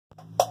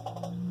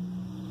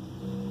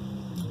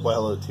Well,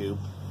 hello, tube.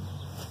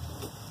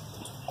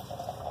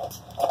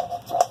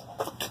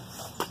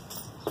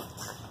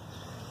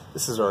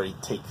 This is already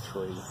take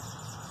 3.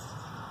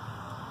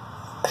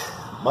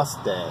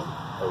 Mustang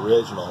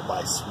original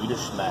by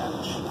Swedish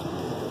Match.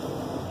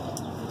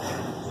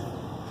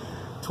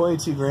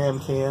 22 gram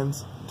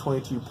cans,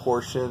 22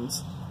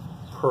 portions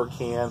per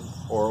can,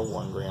 or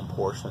 1 gram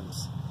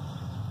portions.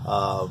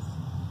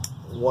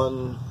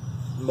 1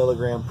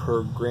 milligram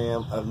per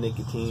gram of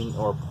nicotine,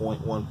 or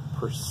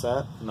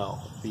 0.1%. No,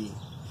 it'd be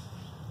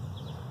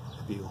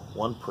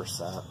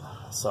 1%.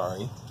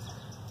 Sorry.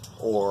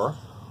 Or,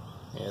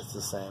 yeah, it's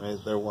the same.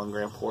 They're 1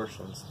 gram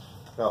portions.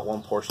 Got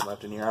 1 portion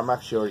left in here. I'm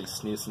actually already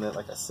snoozing it.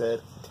 Like I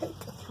said, take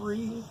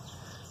 3.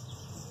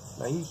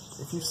 Now,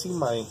 if you've seen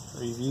my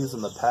reviews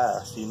in the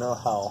past, you know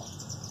how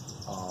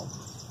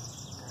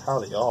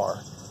they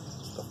are.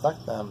 The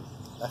fact that I'm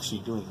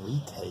actually doing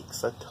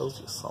retakes, that tells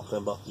you something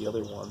about the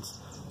other ones.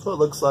 So it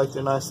looks like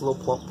they're nice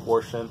little plump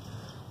portion.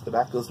 The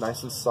tobacco's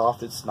nice and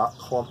soft. It's not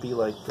clumpy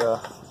like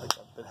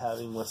I've been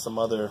having with some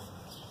other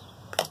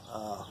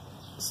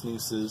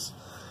snoozes.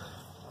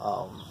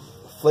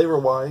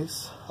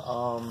 Flavor-wise,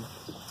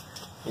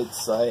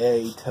 it's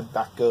a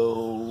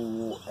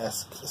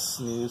tobacco-esque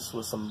snooze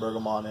with some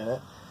bergamot in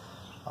it.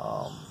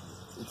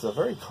 It's a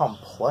very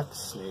complex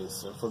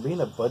snooze, and for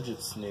being a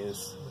budget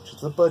snooze, which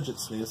is a budget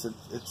snooze,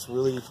 it's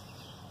really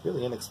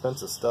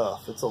inexpensive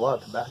stuff. It's a lot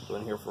of tobacco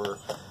in here for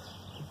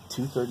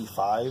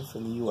 $2.35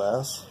 in the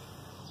U.S.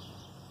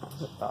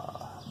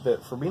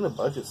 But for being a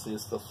budget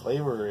snooze, the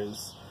flavor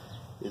is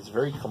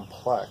very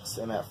complex,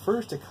 and at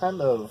first it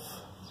kind of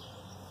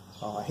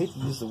I hate to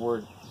use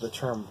the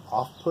term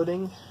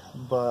off-putting,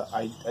 but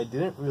I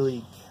didn't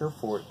really care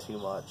for it too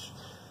much.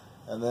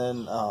 And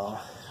then I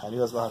knew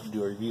I was going to have to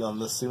do a review on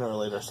this sooner or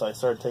later, so I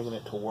started taking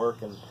it to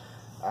work, and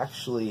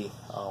actually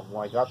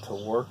when I got to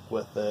work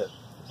with it,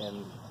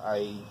 and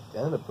I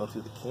ended up going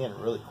through the can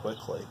really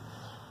quickly.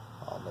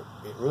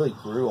 It really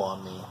grew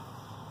on me,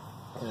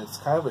 and it's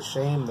kind of a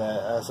shame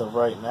that as of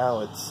right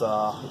now it's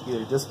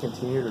either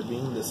discontinued or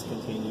being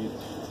discontinued.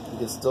 You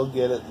can still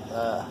get it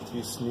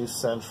through Snooze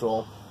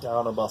Central. I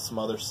don't know about some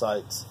other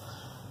sites,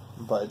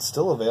 but it's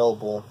still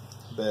available.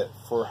 But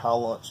for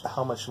how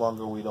much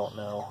longer, we don't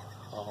know.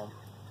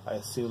 I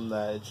assume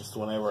that it's just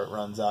whenever it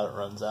runs out, it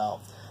runs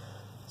out.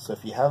 So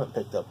if you haven't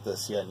picked up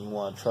this yet and you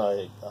want to try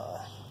it,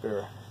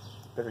 better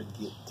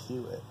get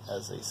to it,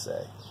 as they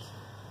say.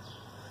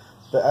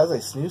 But as I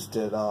snoozed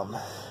it,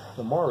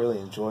 the more I really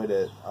enjoyed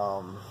it.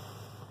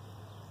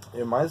 It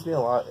reminds me a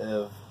lot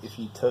of if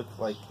you took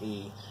like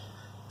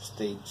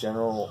just a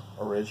general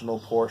original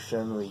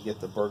portion where you get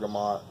the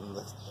bergamot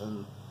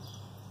and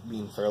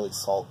being fairly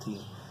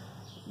salty,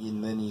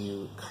 and then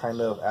you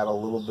kind of add a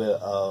little bit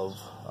of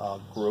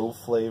grove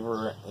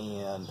flavor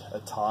and a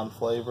ton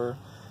flavor,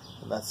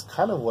 and that's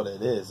kind of what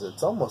it is.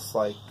 It's almost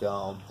like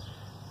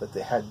that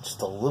they had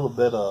just a little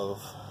bit of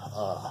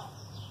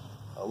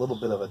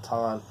a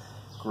ton,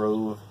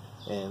 grove,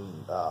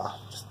 and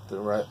just the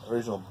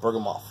original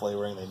bergamot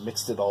flavoring. They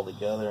mixed it all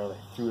together and they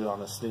threw it on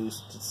a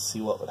snooze to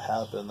see what would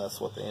happen. That's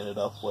what they ended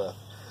up with.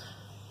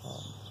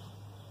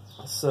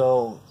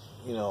 So,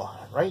 you know,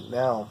 right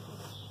now,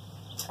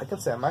 I can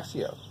say I'm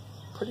actually a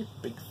pretty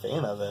big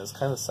fan of it. It's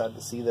kind of sad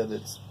to see that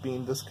it's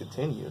being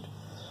discontinued.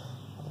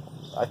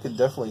 I could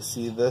definitely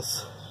see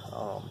this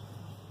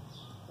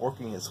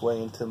working its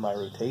way into my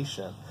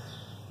rotation,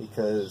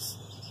 because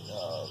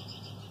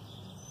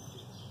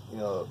you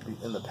know,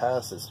 in the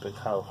past it's been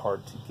kind of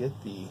hard to get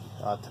the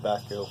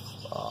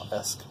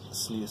tobacco-esque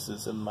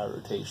snoozes in my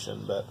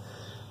rotation, but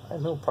I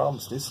had no problem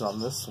snoozing on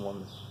this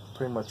one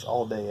pretty much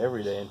all day,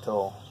 every day,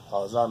 until I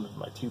was on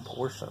my 2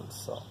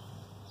 portions.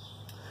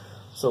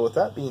 So with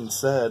that being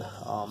said,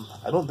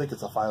 I don't think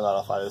it's a 5 out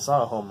of 5. It's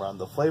not a home run.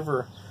 The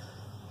flavor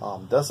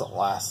doesn't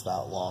last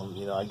that long.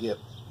 You know, I get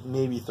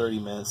maybe 30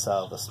 minutes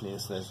out of a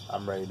snooze, and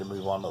I'm ready to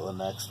move on to the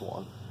next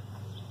one.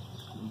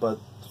 But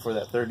for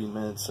that 30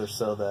 minutes or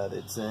so that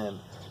it's in,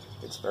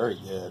 it's very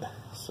good.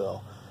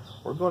 So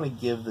we're going to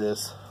give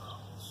this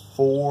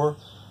 4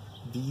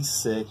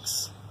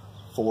 V6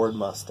 Ford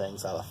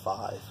Mustangs out of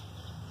 5.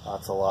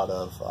 That's a lot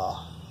of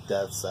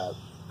deaths at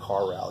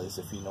car rallies,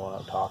 if you know what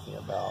I'm talking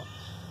about.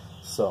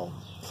 So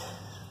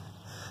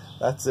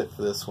that's it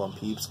for this one,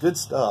 peeps. Good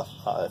stuff.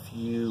 If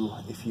you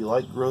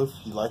like growth,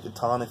 if you like a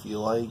ton, if you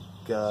like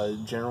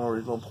general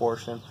original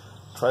portion,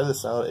 try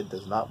this out. It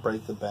does not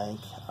break the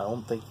bank. I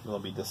don't think you're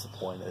going to be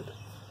disappointed.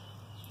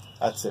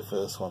 That's it for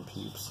this one,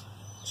 peeps.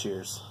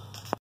 Cheers.